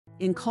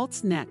In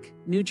Colts Neck,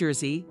 New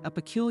Jersey, a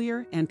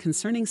peculiar and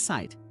concerning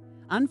sight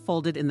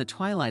unfolded in the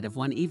twilight of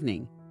one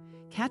evening,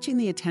 catching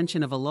the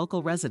attention of a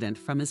local resident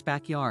from his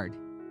backyard.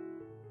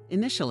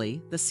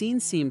 Initially, the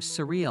scene seemed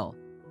surreal,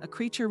 a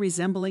creature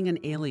resembling an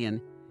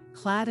alien,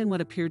 clad in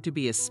what appeared to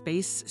be a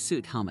space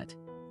suit helmet,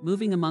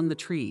 moving among the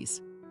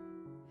trees.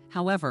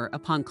 However,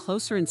 upon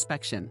closer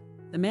inspection,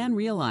 the man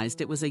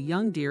realized it was a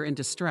young deer in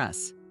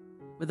distress,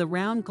 with a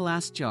round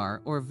glass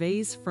jar or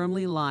vase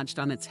firmly lodged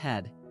on its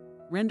head,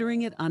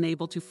 rendering it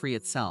unable to free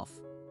itself.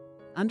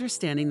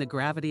 Understanding the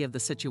gravity of the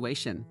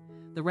situation,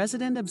 the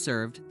resident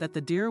observed that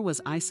the deer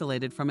was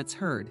isolated from its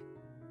herd,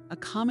 a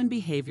common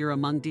behavior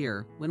among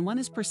deer when one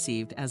is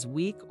perceived as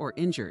weak or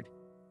injured,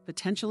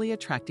 potentially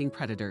attracting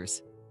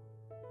predators.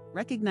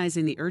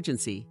 Recognizing the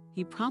urgency,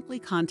 he promptly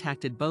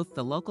contacted both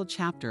the local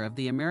chapter of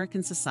the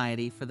American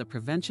Society for the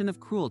Prevention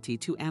of Cruelty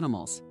to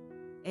Animals,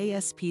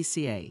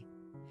 ASPCA,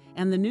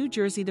 and the New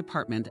Jersey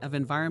Department of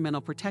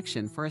Environmental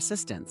Protection for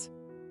assistance.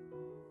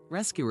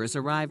 Rescuers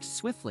arrived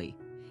swiftly,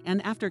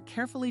 and after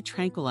carefully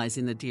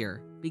tranquilizing the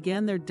deer,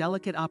 began their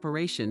delicate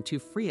operation to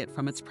free it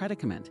from its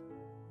predicament.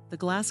 The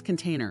glass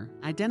container,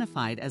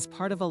 identified as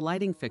part of a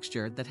lighting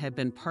fixture that had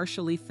been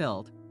partially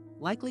filled,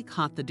 likely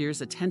caught the deer's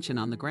attention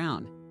on the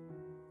ground,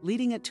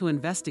 leading it to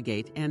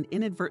investigate and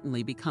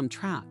inadvertently become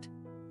trapped.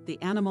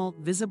 The animal,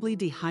 visibly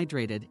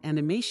dehydrated and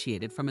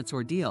emaciated from its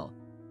ordeal,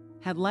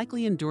 had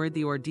likely endured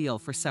the ordeal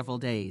for several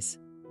days.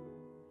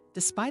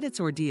 Despite its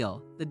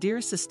ordeal, the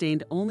deer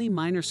sustained only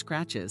minor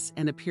scratches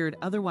and appeared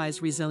otherwise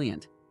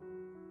resilient.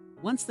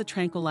 Once the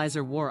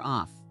tranquilizer wore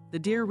off, the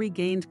deer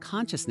regained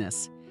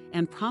consciousness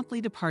and promptly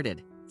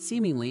departed,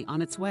 seemingly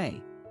on its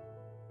way.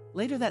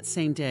 Later that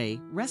same day,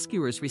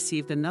 rescuers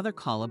received another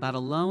call about a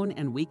lone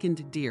and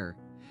weakened deer,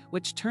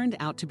 which turned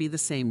out to be the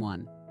same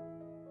one.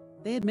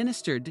 They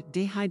administered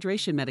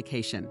dehydration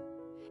medication,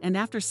 and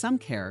after some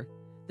care,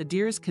 the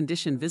deer's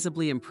condition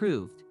visibly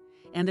improved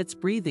and its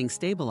breathing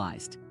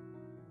stabilized.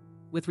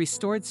 With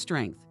restored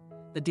strength,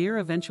 the deer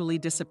eventually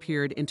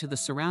disappeared into the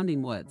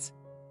surrounding woods,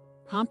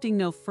 prompting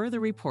no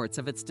further reports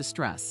of its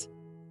distress.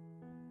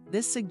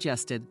 This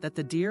suggested that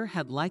the deer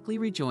had likely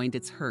rejoined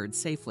its herd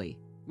safely,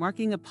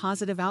 marking a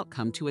positive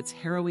outcome to its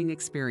harrowing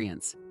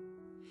experience.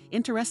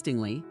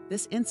 Interestingly,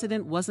 this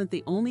incident wasn't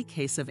the only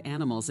case of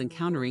animals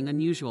encountering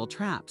unusual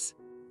traps.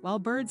 While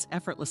birds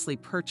effortlessly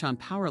perch on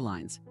power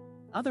lines,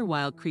 other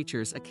wild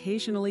creatures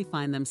occasionally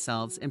find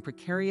themselves in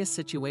precarious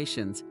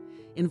situations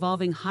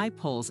involving high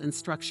poles and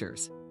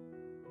structures.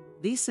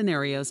 These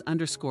scenarios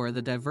underscore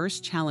the diverse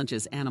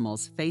challenges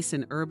animals face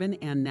in urban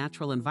and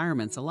natural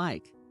environments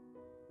alike,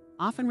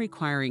 often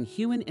requiring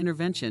human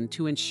intervention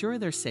to ensure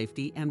their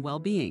safety and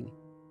well-being.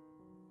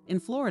 In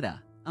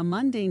Florida, a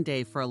mundane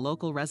day for a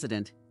local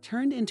resident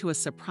turned into a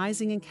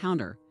surprising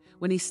encounter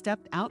when he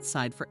stepped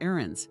outside for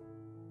errands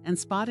and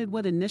spotted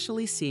what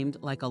initially seemed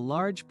like a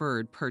large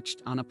bird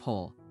perched on a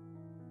pole.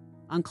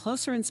 On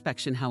closer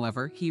inspection,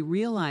 however, he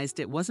realized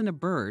it wasn't a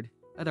bird,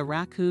 but a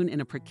raccoon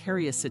in a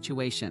precarious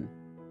situation.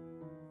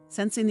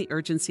 Sensing the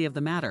urgency of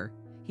the matter,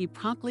 he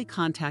promptly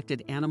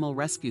contacted animal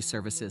rescue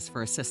services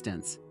for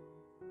assistance.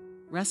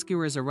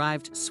 Rescuers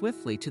arrived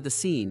swiftly to the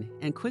scene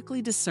and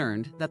quickly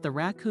discerned that the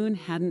raccoon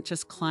hadn't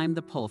just climbed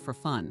the pole for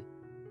fun.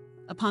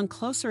 Upon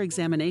closer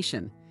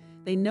examination,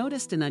 they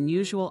noticed an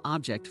unusual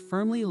object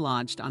firmly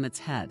lodged on its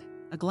head,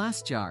 a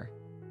glass jar.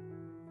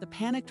 The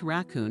panicked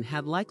raccoon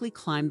had likely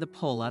climbed the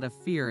pole out of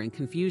fear and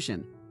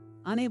confusion,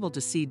 unable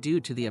to see due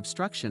to the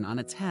obstruction on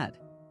its head.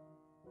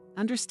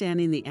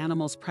 Understanding the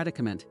animal's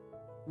predicament,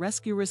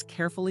 rescuers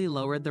carefully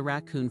lowered the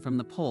raccoon from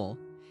the pole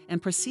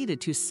and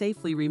proceeded to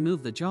safely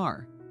remove the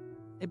jar.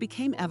 It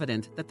became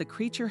evident that the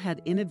creature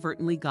had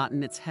inadvertently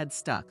gotten its head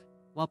stuck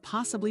while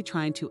possibly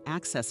trying to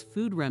access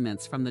food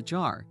remnants from the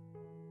jar,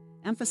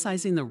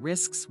 emphasizing the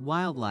risks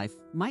wildlife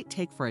might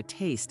take for a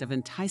taste of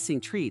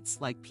enticing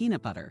treats like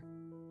peanut butter.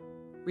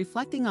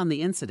 Reflecting on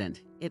the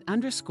incident, it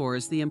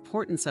underscores the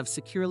importance of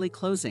securely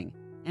closing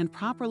and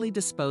properly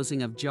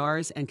disposing of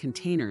jars and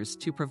containers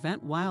to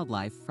prevent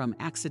wildlife from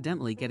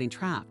accidentally getting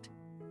trapped.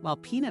 While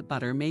peanut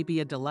butter may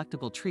be a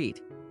delectable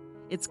treat,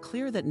 it's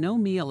clear that no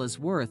meal is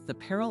worth the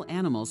peril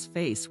animals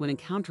face when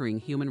encountering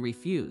human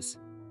refuse.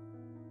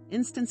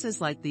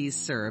 Instances like these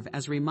serve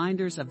as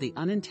reminders of the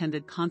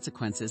unintended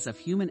consequences of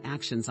human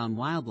actions on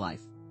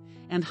wildlife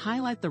and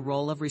highlight the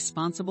role of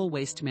responsible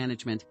waste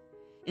management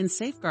in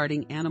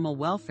safeguarding animal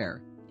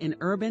welfare in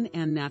urban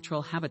and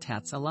natural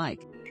habitats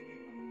alike.